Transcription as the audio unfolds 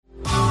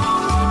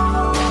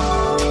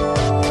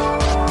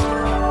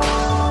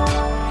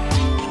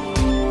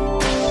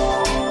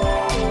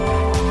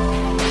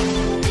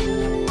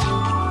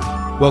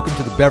Welcome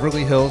to the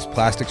Beverly Hills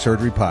Plastic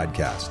Surgery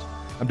Podcast.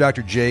 I'm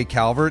Dr. Jay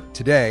Calvert.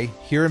 Today,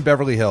 here in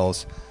Beverly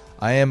Hills,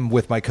 I am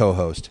with my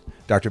co-host,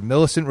 Dr.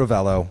 Millicent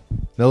Ravello.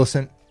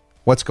 Millicent,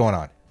 what's going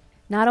on?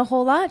 Not a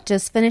whole lot.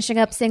 Just finishing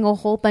up seeing a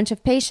whole bunch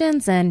of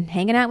patients and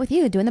hanging out with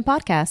you, doing the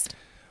podcast.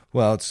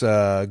 Well, it's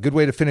a good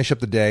way to finish up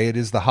the day. It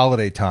is the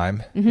holiday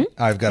time. Mm-hmm.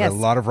 I've got a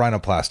lot of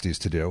rhinoplasties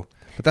to do,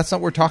 but that's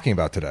not what we're talking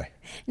about today.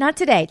 Not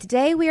today.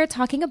 Today we are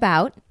talking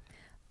about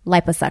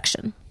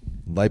liposuction.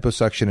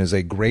 Liposuction is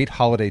a great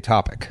holiday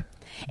topic.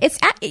 It's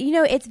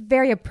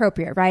very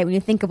appropriate, right? When you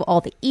think of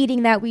all the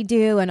eating that we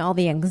do and all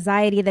the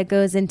anxiety that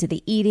goes into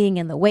the eating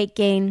and the weight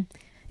gain,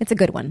 it's a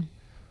good one.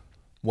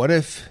 What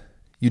if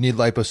you need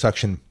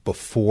liposuction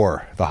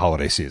before the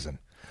holiday season?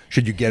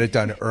 Should you get it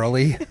done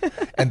early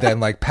and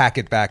then pack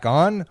it back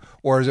on?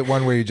 Or is it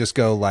one where you just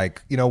go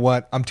you know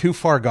what? I'm too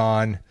far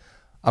gone.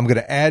 I'm going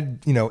to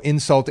add,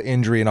 insult to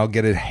injury and I'll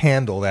get it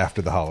handled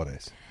after the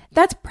holidays.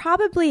 That's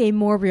probably a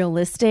more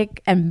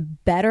realistic and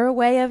better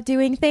way of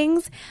doing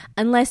things,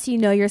 unless you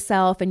know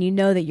yourself and you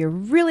know that you're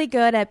really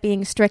good at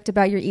being strict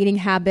about your eating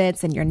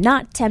habits and you're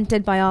not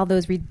tempted by all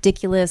those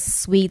ridiculous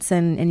sweets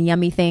and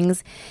yummy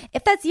things.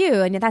 If that's you,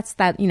 and that's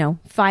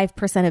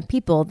 5% of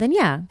people, then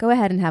yeah, go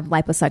ahead and have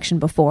liposuction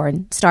before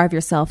and starve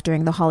yourself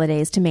during the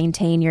holidays to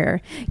maintain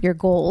your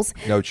goals.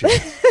 No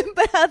chance.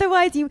 But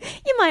otherwise, you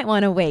might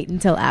want to wait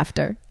until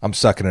after. I'm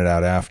sucking it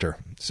out after.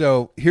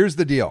 So here's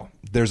the deal.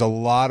 There's a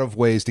lot of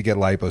ways to get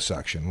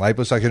liposuction.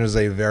 Liposuction is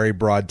a very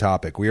broad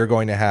topic. We are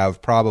going to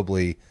have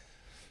probably,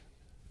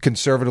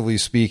 conservatively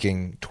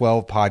speaking,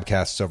 12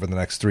 podcasts over the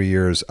next 3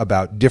 years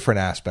about different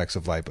aspects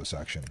of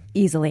liposuction.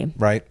 Easily.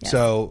 Right? Yes.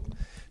 So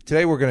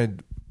today we're going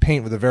to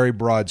paint with a very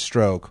broad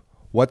stroke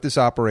what this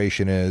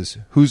operation is,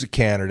 who's a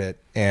candidate,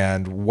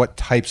 and what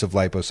types of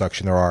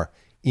liposuction there are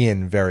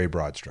in very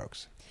broad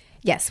strokes.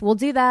 Yes, we'll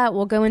do that.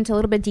 We'll go into a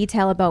little bit of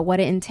detail about what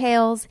it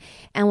entails,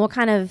 and we'll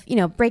kind of,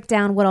 break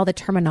down what all the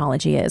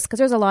terminology is, because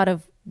there's a lot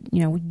of,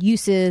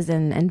 uses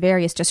and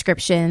various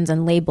descriptions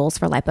and labels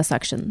for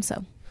liposuction.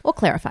 So we'll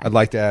clarify. I'd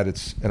like to add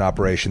it's an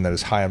operation that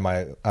is high on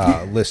my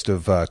list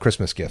of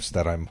Christmas gifts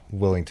that I'm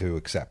willing to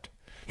accept.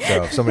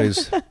 So if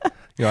somebody's, I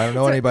don't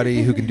know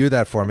anybody who can do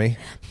that for me,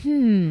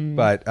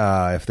 but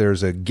if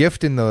there's a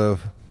gift in the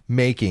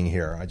making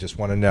here, I just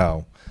want to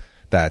know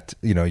that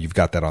you've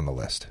got that on the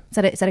list. Is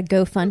that a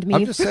GoFundMe?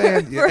 I'm just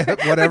saying,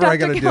 whatever I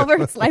got to do.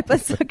 Calvert's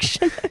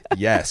liposuction.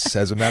 Yes,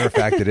 as a matter of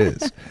fact, it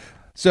is.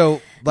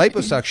 So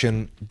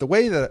liposuction, the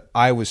way that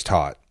I was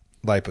taught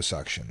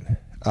liposuction,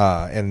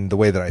 and the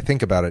way that I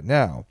think about it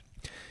now,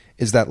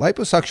 is that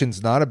liposuction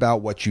is not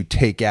about what you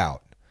take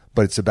out,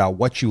 but it's about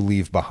what you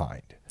leave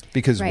behind.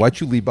 Because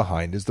what you leave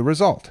behind is the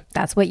result.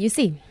 That's what you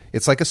see.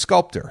 It's like a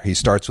sculptor. He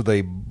starts with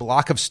a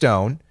block of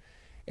stone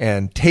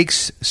and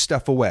takes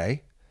stuff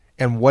away.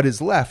 And what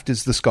is left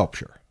is the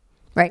sculpture.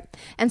 Right.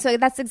 And so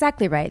that's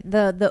exactly right.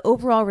 The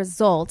overall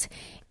result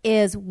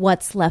is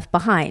what's left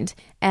behind.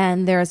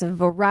 And there's a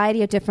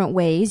variety of different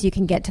ways you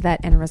can get to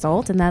that end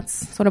result. And that's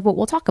sort of what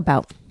we'll talk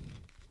about.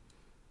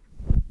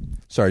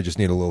 Sorry, I just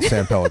need a little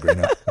San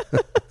Pellegrino.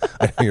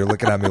 I know you're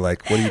looking at me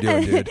like, what are you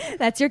doing, dude?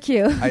 That's your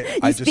cue.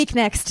 You speak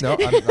next. No,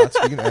 I'm not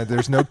speaking.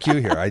 There's no cue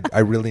here. I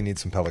really need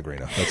some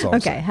Pellegrino. That's all I'm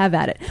saying. Okay, have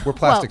at it. We're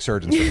plastic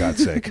surgeons, for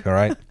God's sake. All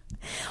right?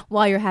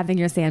 While you're having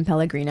your San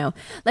Pellegrino,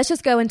 let's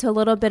just go into a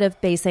little bit of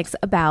basics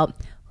about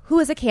who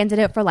is a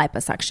candidate for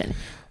liposuction.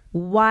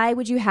 Why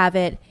would you have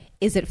it?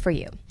 Is it for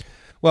you?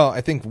 Well,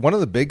 I think one of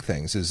the big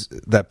things is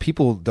that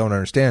people don't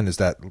understand is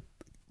that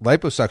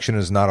liposuction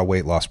is not a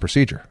weight loss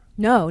procedure.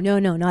 No,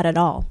 not at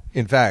all.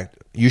 In fact,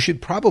 you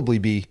should probably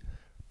be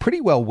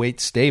pretty well weight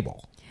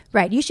stable.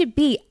 Right. You should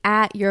be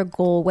at your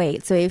goal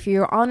weight. So if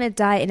you're on a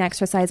diet and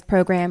exercise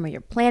program or you're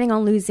planning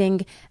on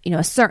losing,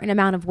 a certain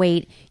amount of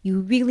weight, you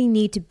really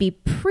need to be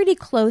pretty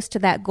close to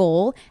that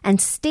goal and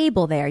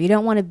stable there. You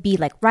don't want to be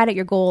right at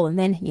your goal and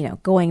then,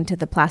 going to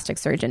the plastic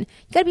surgeon.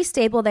 You got to be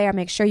stable there.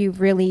 Make sure you've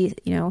really,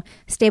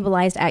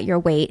 stabilized at your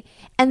weight.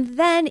 And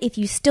then if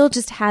you still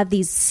just have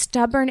these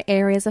stubborn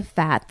areas of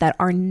fat that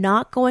are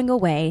not going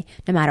away,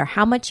 no matter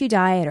how much you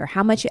diet or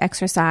how much you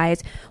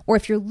exercise, or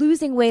if you're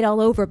losing weight all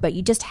over, but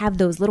you just have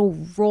those little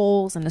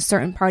rolls in a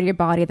certain part of your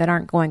body that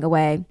aren't going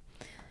away,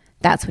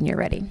 that's when you're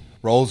ready.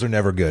 Rolls are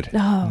never good.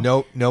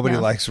 Nobody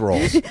likes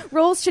rolls.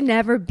 Rolls should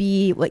never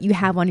be what you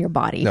have on your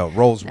body. No,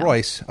 Rolls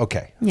Royce,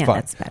 okay, yeah, fine.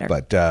 That's better.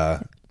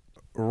 But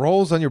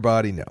rolls on your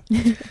body, no.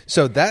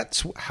 So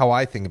that's how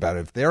I think about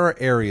it. If there are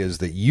areas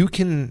that you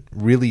can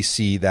really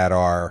see that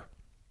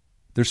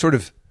they're sort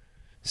of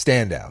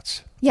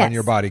standouts on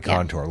your body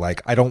contour.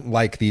 Like, I don't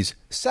like these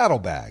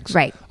saddlebags.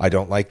 Right. I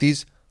don't like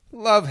these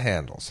love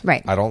handles.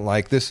 Right. I don't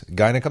like this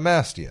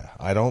gynecomastia.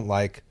 I don't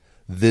like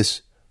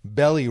this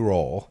belly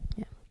roll.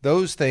 Yeah.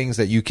 Those things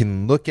that you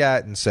can look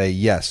at and say,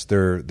 yes,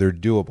 they're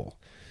doable.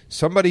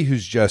 Somebody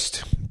who's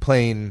just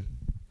plain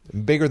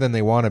bigger than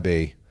they want to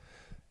be,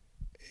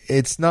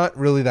 it's not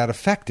really that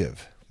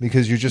effective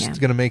because you're just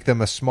going to make them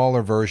a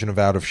smaller version of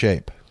out of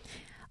shape.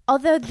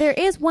 Although there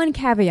is one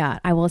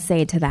caveat I will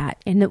say to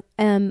that.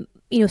 And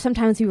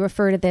sometimes we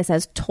refer to this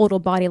as total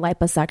body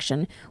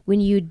liposuction when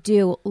you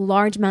do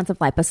large amounts of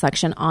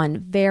liposuction on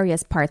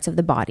various parts of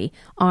the body,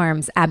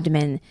 arms,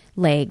 abdomen,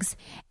 legs.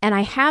 And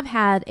I have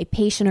had a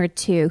patient or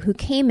two who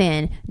came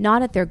in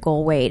not at their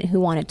goal weight, who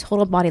wanted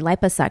total body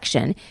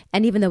liposuction.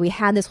 And even though we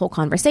had this whole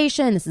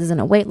conversation, this isn't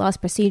a weight loss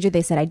procedure,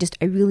 they said,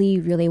 I really,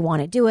 really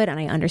want to do it. And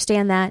I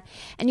understand that.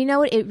 And you know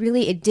what?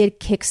 It did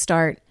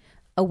kickstart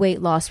a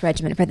weight loss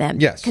regimen for them.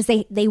 Yes.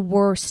 Because they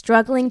were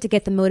struggling to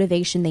get the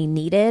motivation they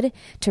needed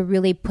to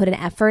really put an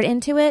effort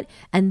into it.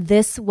 And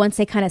this, once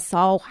they kind of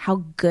saw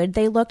how good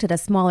they looked at a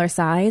smaller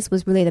size,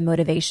 was really the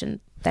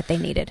motivation that they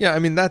needed. Yeah, I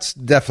mean, that's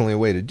definitely a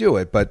way to do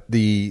it. But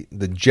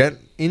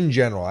in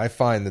general, I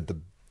find that the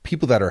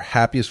people that are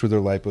happiest with their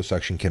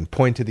liposuction can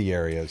point to the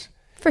areas.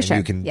 For sure.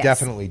 You can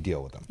definitely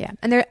deal with them. Yeah.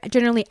 And they're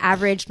generally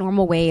average,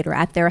 normal weight or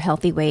at their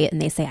healthy weight.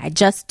 And they say, I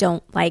just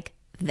don't like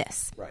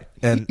this. Right.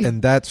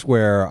 And that's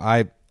where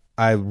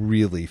I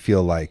really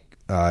feel like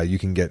you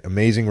can get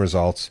amazing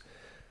results,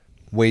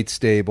 weight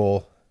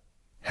stable,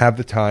 have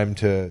the time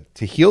to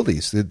heal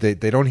these. They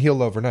don't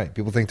heal overnight.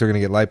 People think they're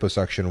going to get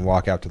liposuction and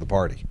walk out to the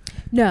party.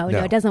 No,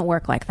 it doesn't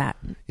work like that.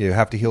 You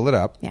have to heal it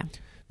up. Yeah.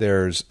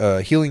 There's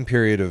a healing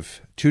period of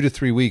 2 to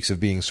 3 weeks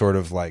of being sort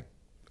of like,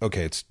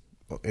 okay,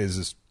 is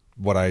this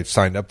what I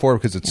signed up for?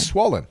 Because it's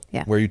swollen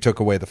where you took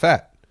away the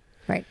fat.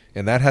 Right.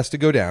 And that has to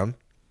go down.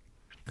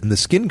 And the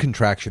skin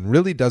contraction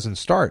really doesn't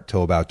start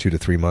till about 2 to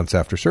 3 months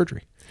after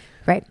surgery.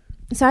 Right.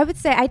 So I would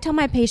say, I tell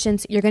my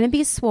patients, you're going to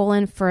be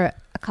swollen for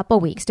a couple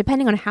weeks,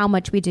 depending on how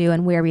much we do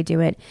and where we do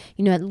it.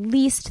 At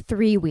least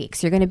 3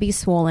 weeks, you're going to be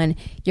swollen.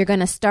 You're going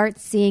to start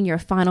seeing your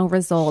final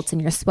results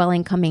and your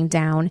swelling coming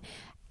down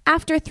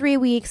after 3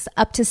 weeks,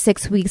 up to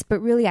 6 weeks.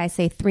 But really, I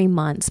say 3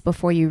 months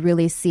before you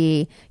really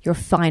see your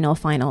final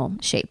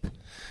shape.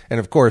 And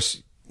of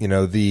course,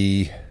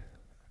 the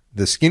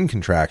skin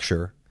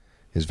contracture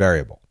is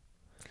variable.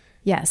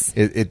 Yes.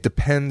 It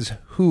depends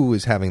who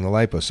is having the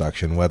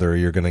liposuction, whether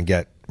you're going to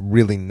get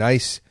really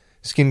nice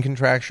skin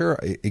contracture.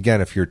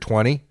 Again, if you're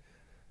 20,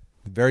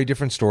 very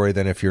different story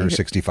than if you're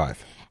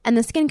 65. And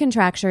the skin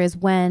contracture is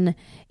when,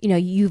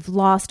 you've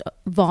lost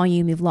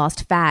volume, you've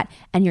lost fat,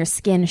 and your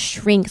skin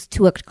shrinks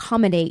to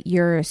accommodate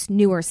your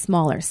newer,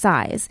 smaller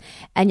size.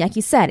 And like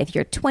you said, if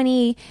you're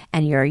 20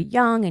 and you're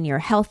young and you're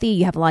healthy,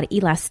 you have a lot of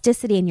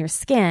elasticity in your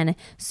skin.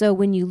 So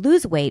when you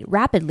lose weight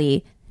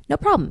rapidly, no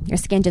problem. Your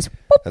skin just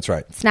That's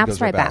right. Snaps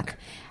right back.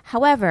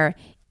 However,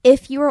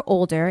 if you're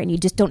older and you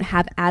just don't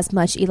have as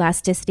much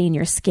elasticity in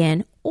your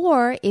skin,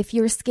 or if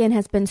your skin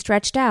has been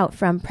stretched out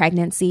from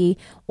pregnancy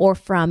or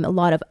from a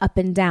lot of up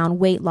and down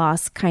weight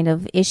loss kind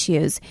of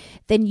issues,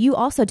 then you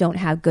also don't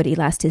have good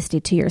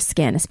elasticity to your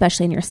skin,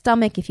 especially in your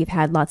stomach if you've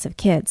had lots of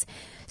kids.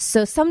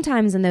 So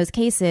sometimes in those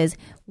cases,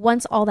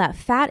 once all that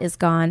fat is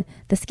gone,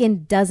 the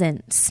skin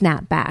doesn't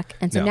snap back.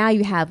 And so now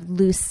you have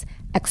loose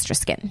extra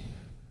skin.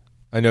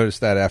 I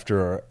noticed that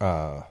after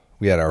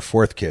we had our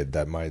fourth kid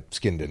that my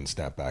skin didn't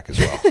snap back as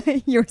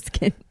well. Your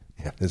skin.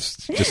 Yeah,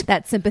 it's just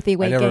that sympathy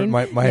weight gain.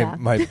 My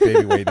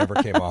baby weight never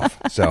came off,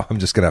 so I'm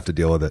just gonna have to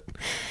deal with it.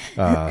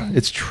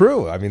 It's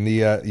true. I mean,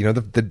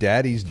 the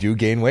daddies do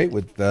gain weight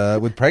with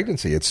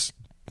pregnancy. It's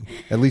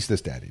at least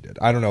this daddy did.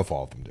 I don't know if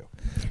all of them do.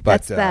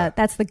 But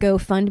that's the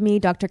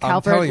GoFundMe, Dr.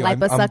 Calvert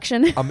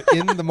liposuction. I'm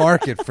in the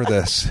market for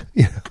this.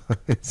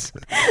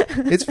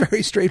 It's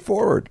very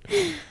straightforward.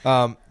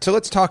 So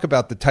let's talk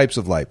about the types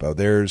of lipo.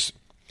 There's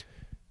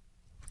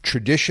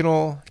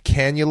traditional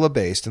cannula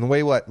based, and the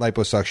way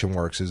liposuction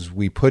works is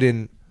we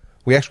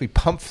actually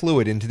pump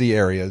fluid into the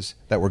areas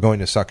that we're going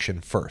to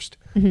suction first.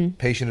 Mm-hmm.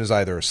 Patient is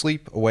either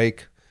asleep,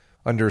 awake,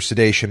 under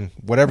sedation,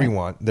 whatever you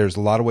want. There's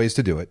a lot of ways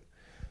to do it.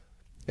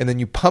 And then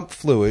you pump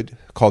fluid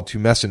called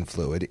tumescent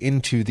fluid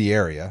into the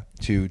area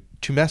to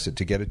tumesce it,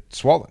 to get it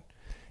swollen.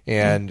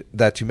 And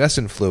that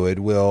tumescent fluid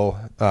will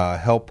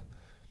help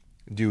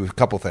do a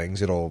couple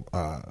things. It'll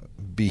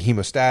be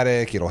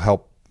hemostatic. It'll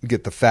help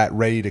get the fat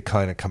ready to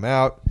kind of come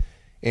out.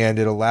 And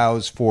it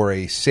allows for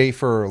a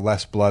safer,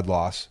 less blood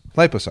loss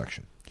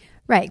liposuction.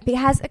 Right.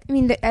 Because,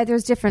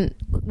 there's different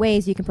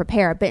ways you can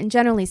prepare it, but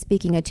generally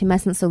speaking, a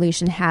tumescent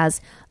solution has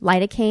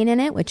lidocaine in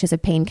it, which is a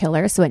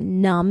painkiller, so it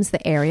numbs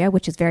the area,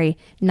 which is very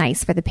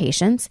nice for the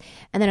patients.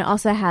 And then it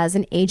also has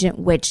an agent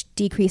which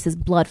decreases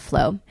blood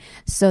flow,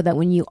 so that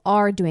when you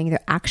are doing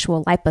the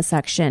actual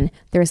liposuction,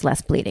 there's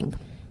less bleeding.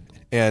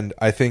 And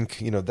I think,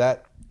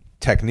 that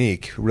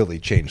technique really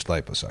changed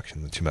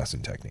liposuction, the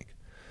tumescent technique.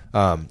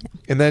 And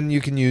then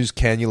you can use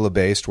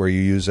cannula-based, where you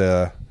use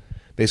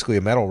basically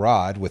a metal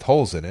rod with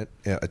holes in it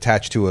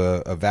attached to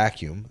a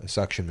vacuum, a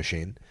suction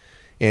machine,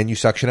 and you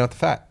suction out the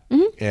fat.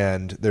 Mm-hmm.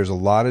 And there's a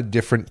lot of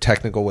different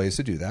technical ways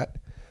to do that.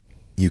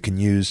 You can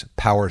use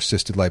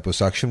power-assisted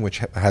liposuction, which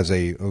has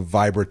a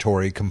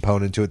vibratory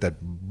component to it that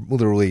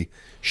literally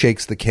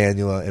shakes the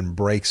cannula and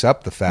breaks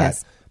up the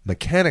fat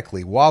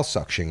mechanically while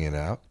suctioning it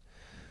out.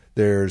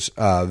 There's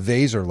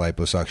Vaser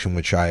liposuction,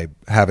 which I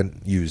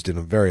haven't used in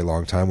a very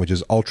long time, which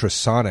is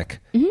ultrasonic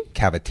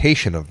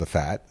cavitation of the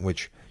fat,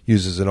 which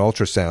uses an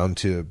ultrasound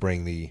to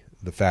bring the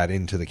fat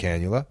into the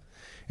cannula.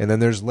 And then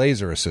there's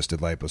laser-assisted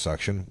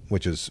liposuction,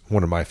 which is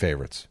one of my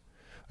favorites.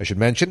 I should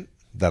mention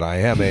that I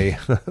am a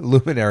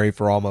luminary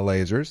for all my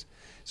lasers,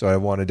 so I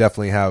want to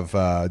definitely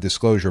have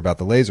disclosure about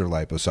the laser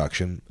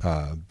liposuction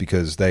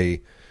because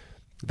they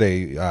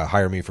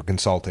hire me for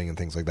consulting and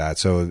things like that.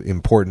 So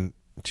important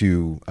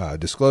to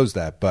disclose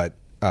that. But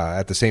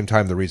at the same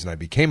time, the reason I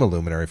became a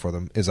luminary for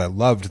them is I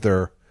loved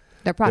their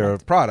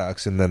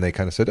products, and then they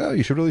kind of said, "Oh,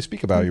 you should really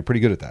speak about it. You're pretty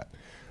good at that."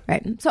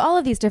 Right. So all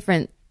of these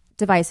different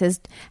devices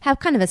have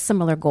kind of a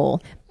similar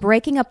goal,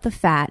 breaking up the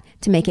fat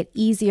to make it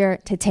easier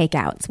to take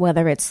out. So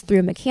whether it's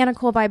through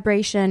mechanical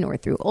vibration or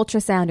through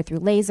ultrasound or through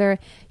laser,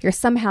 you're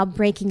somehow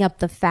breaking up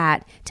the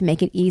fat to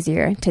make it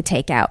easier to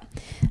take out.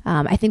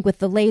 I think with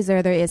the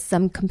laser, there is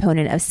some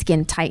component of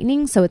skin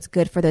tightening. So it's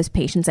good for those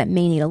patients that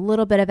may need a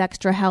little bit of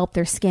extra help.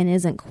 Their skin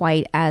isn't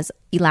quite as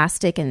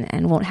elastic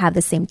and won't have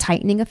the same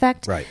tightening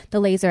effect. Right. The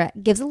laser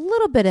gives a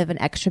little bit of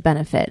an extra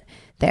benefit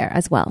there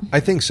as well. I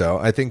think so.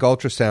 I think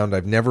ultrasound,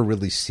 I've never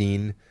really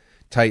seen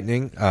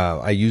tightening.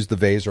 I used the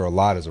Vaser a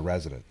lot as a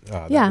resident.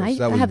 I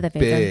have the Vaser.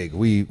 Big.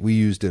 We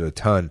used it a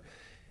ton,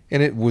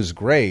 and it was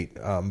great.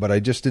 But I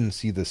just didn't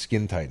see the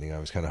skin tightening I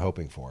was kind of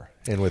hoping for.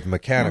 And with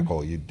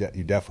mechanical, you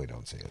definitely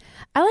don't see it.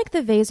 I like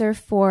the Vaser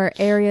for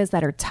areas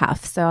that are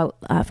tough. So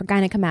for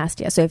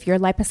gynecomastia. So if you're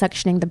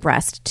liposuctioning the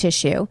breast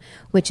tissue,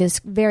 which is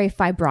very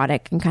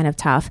fibrotic and kind of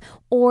tough,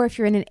 or if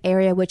you're in an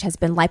area which has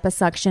been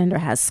liposuctioned or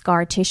has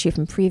scar tissue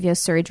from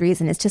previous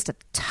surgeries and it's just a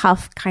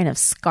tough kind of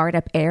scarred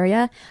up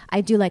area,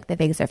 I do like the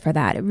Vaser for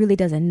that. It really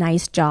does a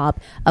nice job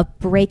of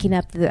breaking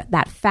up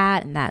that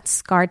fat and that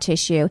scar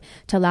tissue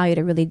to allow you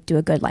to really do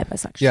a good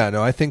liposuction. Yeah,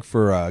 no, I think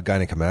for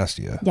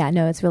gynecomastia,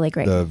 it's really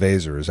great. The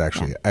Vaser is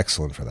actually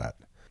excellent for that.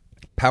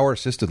 Power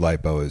assisted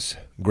lipo is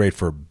great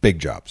for big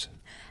jobs.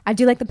 I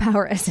do like the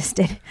power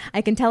assisted.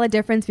 I can tell a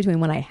difference between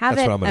when I have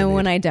it and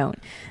when I don't.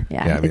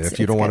 Yeah, I mean, if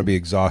you don't want to be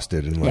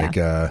exhausted and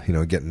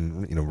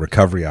getting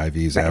recovery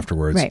IVs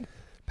afterwards,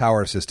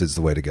 power assisted is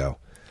the way to go.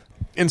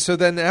 And so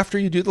then after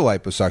you do the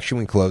liposuction,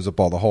 we close up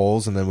all the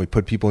holes and then we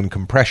put people in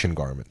compression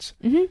garments.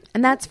 Mm-hmm.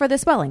 And that's for the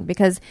swelling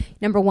because,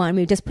 number one,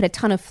 we just put a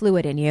ton of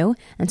fluid in you.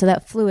 And so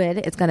that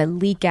fluid is going to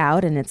leak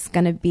out and it's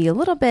going to be a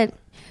little bit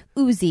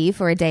oozy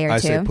for a day or two. I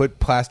say put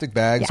plastic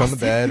bags on the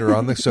bed or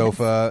on the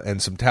sofa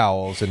and some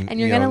towels and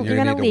you're going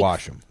to need to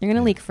wash them. You're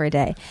going to leak for a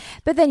day.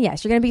 But then,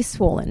 yes, you're going to be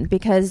swollen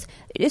because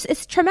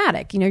it's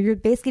traumatic. You're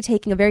basically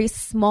taking a very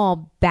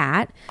small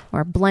bat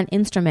or blunt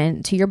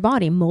instrument to your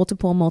body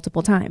multiple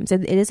times.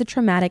 It is a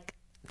traumatic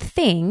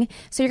thing,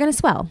 so you're going to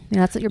swell.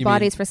 That's what your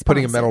body's response is.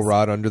 Putting a metal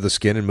rod under the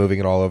skin and moving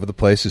it all over the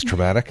place is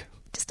traumatic?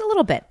 Just a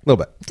little bit.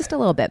 Just a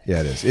little bit.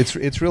 Yeah, it is.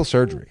 It's real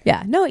surgery.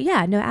 No,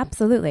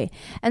 absolutely.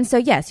 And so,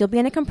 yes, you'll be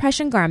in a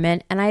compression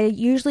garment. And I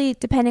usually,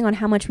 depending on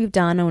how much we've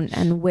done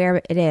and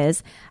where it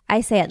is, I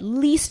say at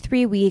least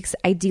 3 weeks,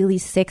 ideally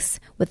 6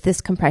 with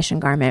this compression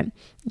garment,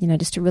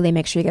 just to really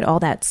make sure you get all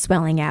that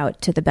swelling out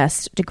to the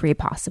best degree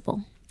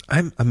possible.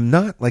 I'm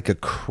not like a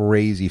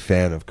crazy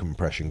fan of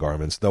compression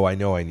garments, though I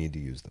know I need to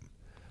use them.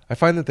 I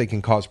find that they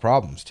can cause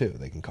problems too.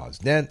 They can cause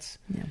dents.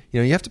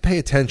 Yeah. You have to pay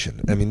attention.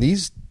 I mean,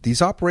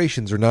 these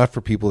operations are not for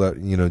people that,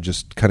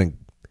 just kind of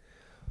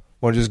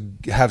want to just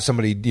have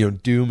somebody,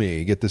 do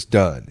me, get this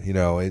done.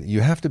 You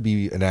have to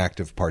be an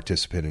active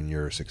participant in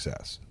your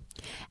success.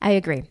 I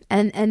agree.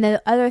 And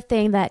the other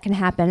thing that can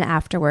happen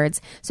afterwards,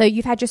 so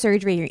you've had your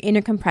surgery, you're in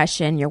a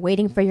compression, you're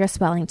waiting for your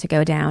swelling to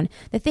go down.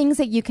 The things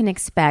that you can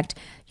expect,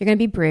 you're going to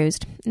be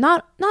bruised.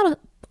 Not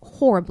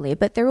horribly,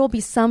 but there will be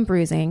some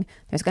bruising.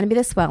 There's going to be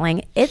the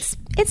swelling. It's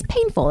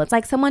painful. It's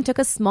like someone took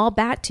a small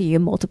bat to you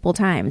multiple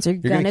times. You're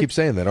going to keep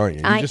saying that, aren't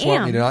you? You just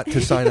want me not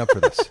to sign up for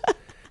this.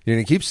 You're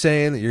going to keep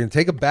saying that you're going to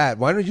take a bat.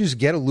 Why don't you just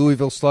get a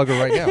Louisville Slugger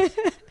right now?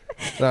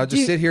 I'll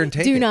just sit here and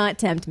take it. Do not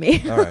tempt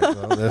me. All right.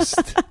 Well,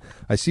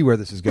 I see where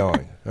this is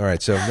going. All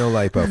right. So no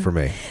lipo for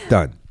me.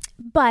 Done.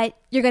 But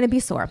you're going to be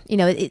sore.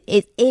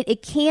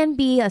 It can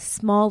be a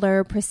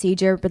smaller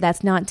procedure, but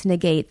that's not to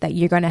negate that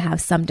you're going to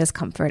have some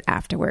discomfort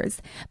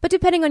afterwards. But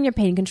depending on your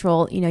pain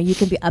control, you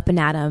can be up and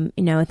at 'em,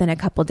 within a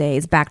couple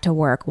days, back to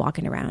work,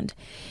 walking around.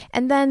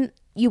 And then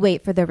you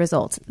wait for the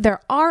results. There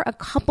are a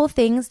couple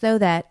things, though,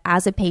 that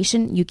as a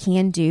patient you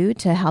can do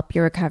to help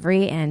your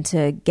recovery and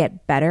to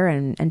get better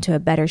and to a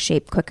better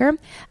shape quicker.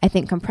 I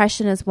think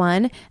compression is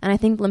one, and I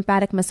think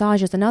lymphatic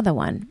massage is another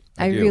one.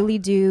 I really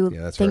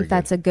do think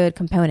that's a good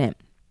component.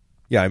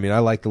 Yeah, I mean, I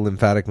like the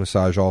lymphatic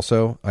massage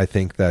also. I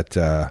think that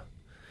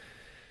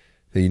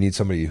you need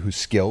somebody who's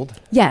skilled.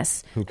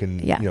 Yes. Who can,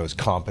 is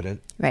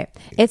competent. Right.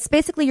 It's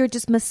basically you're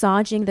just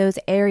massaging those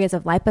areas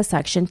of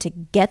liposuction to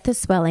get the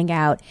swelling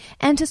out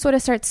and to sort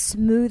of start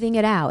smoothing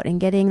it out and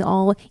getting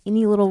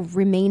any little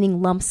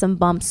remaining lumps and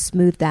bumps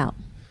smoothed out.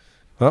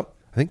 Well,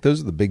 I think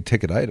those are the big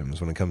ticket items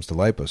when it comes to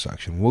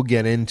liposuction. We'll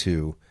get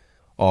into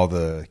all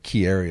the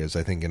key areas,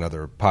 I think, in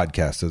other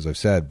podcasts, as I've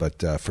said.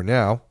 But for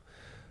now,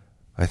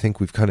 I think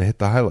we've kind of hit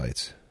the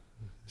highlights.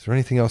 Is there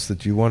anything else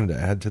that you wanted to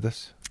add to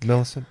this,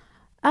 Millicent?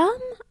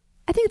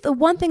 I think the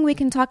one thing we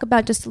can talk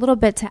about just a little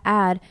bit to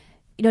add,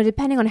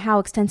 depending on how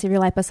extensive your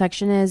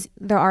liposuction is,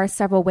 there are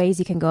several ways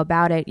you can go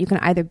about it. You can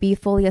either be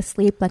fully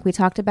asleep, like we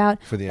talked about,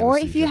 or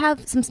if you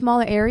have some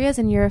smaller areas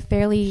and you're a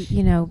fairly,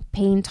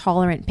 pain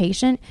tolerant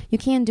patient, you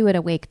can do it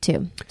awake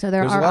too. So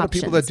there's a lot of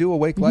people that do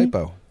awake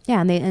lipo.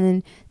 Yeah,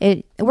 and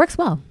it works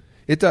well.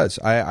 It does.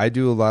 I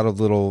do a lot of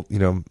little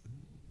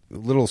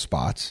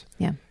spots.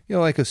 Yeah.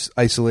 Like a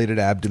isolated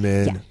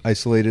abdomen,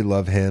 isolated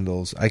love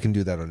handles. I can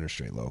do that under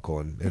straight local,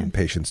 and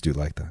patients do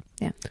like that.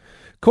 Yeah.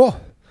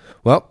 Cool.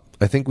 Well,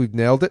 I think we've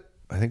nailed it.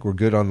 I think we're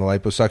good on the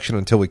liposuction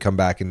until we come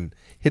back and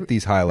hit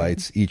these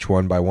highlights each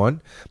one by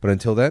one. But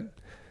until then,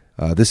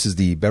 this is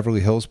the Beverly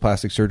Hills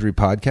Plastic Surgery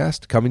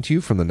Podcast coming to you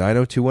from the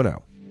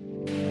 90210.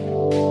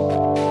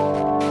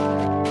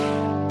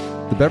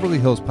 The Beverly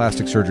Hills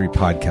Plastic Surgery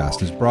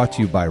Podcast is brought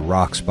to you by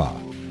Rock Spa.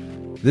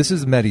 This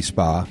is Medi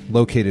Spa,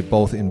 located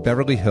both in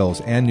Beverly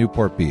Hills and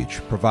Newport Beach,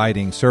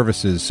 providing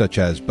services such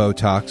as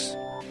Botox,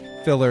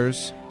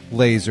 fillers,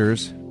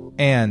 lasers,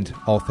 and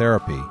all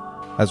therapy,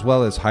 as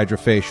well as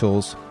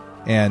hydrofacials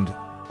and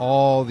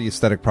all the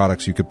aesthetic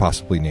products you could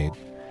possibly need.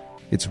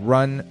 It's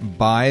run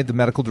by the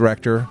medical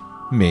director,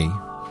 me,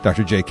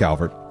 Dr. Jay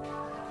Calvert.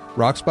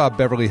 Rock Spa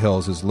Beverly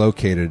Hills is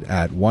located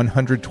at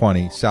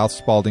 120 South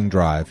Spalding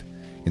Drive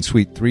in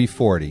Suite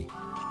 340,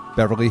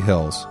 Beverly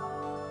Hills,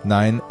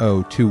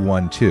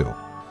 90212.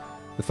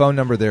 The phone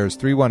number there is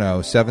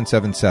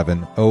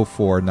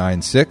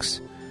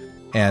 310-777-0496.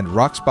 And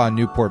Rock Spa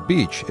Newport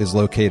Beach is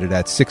located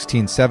at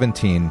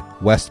 1617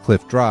 West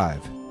Cliff Drive,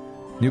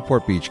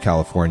 Newport Beach,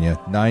 California,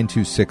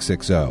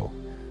 92660.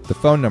 The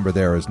phone number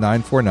there is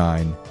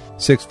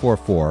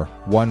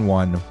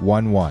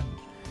 949-644-1111.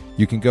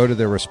 You can go to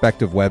their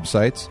respective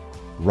websites,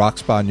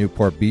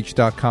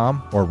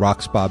 rockspanewportbeach.com or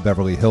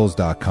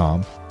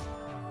rockspabeverlyhills.com.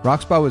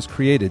 Rock Spa was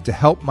created to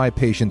help my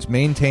patients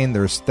maintain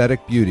their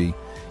aesthetic beauty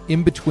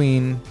in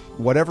between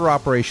whatever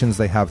operations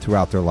they have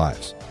throughout their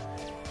lives.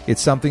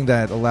 It's something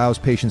that allows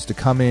patients to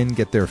come in,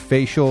 get their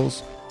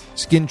facials,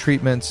 skin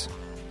treatments,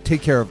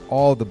 take care of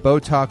all the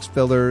Botox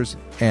fillers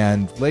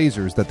and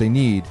lasers that they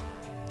need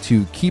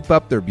to keep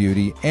up their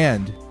beauty.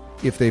 And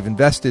if they've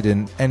invested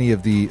in any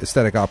of the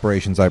aesthetic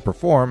operations I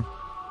perform,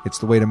 it's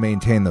the way to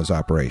maintain those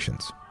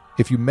operations.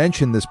 If you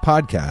mention this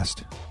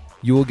podcast,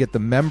 you will get the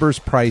members'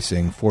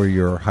 pricing for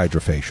your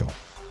hydrofacial.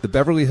 The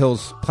Beverly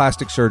Hills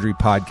Plastic Surgery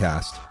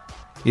Podcast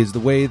is the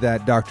way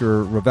that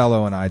Dr.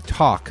 Ravello and I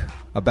talk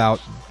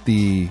about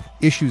the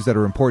issues that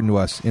are important to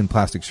us in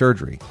plastic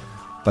surgery.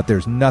 But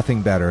there's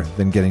nothing better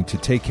than getting to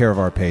take care of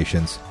our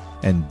patients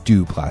and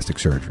do plastic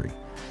surgery.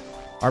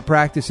 Our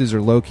practices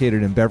are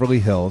located in Beverly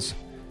Hills,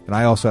 and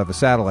I also have a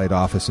satellite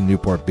office in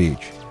Newport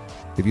Beach.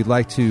 If you'd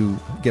like to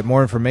get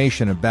more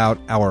information about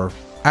our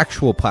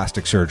actual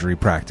plastic surgery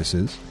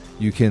practices,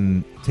 you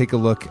can take a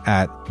look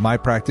at my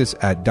practice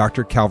at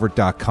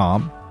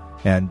drcalvert.com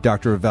and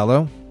Dr.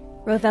 Ravello.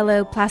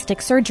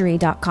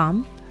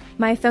 RavelloPlasticSurgery.com.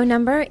 My phone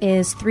number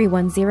is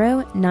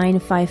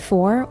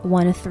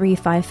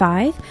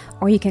 310-954-1355,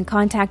 or you can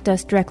contact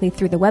us directly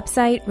through the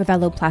website,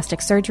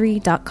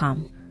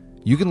 RavelloPlasticSurgery.com.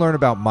 You can learn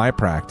about my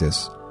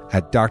practice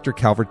at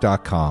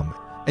drcalvert.com,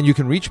 and you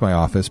can reach my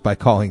office by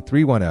calling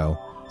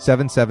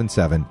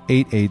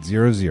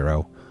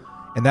 310-777-8800,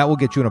 and that will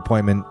get you an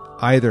appointment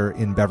either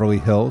in Beverly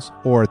Hills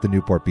or at the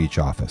Newport Beach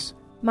office.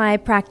 My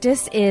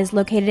practice is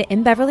located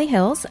in Beverly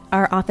Hills.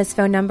 Our office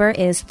phone number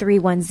is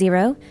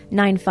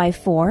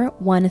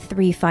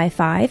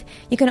 310-954-1355.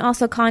 You can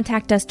also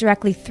contact us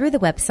directly through the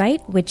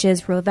website, which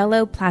is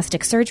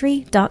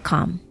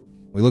RavelloPlasticSurgery.com.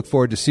 We look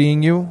forward to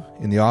seeing you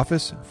in the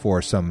office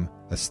for some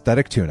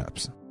aesthetic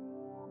tune-ups.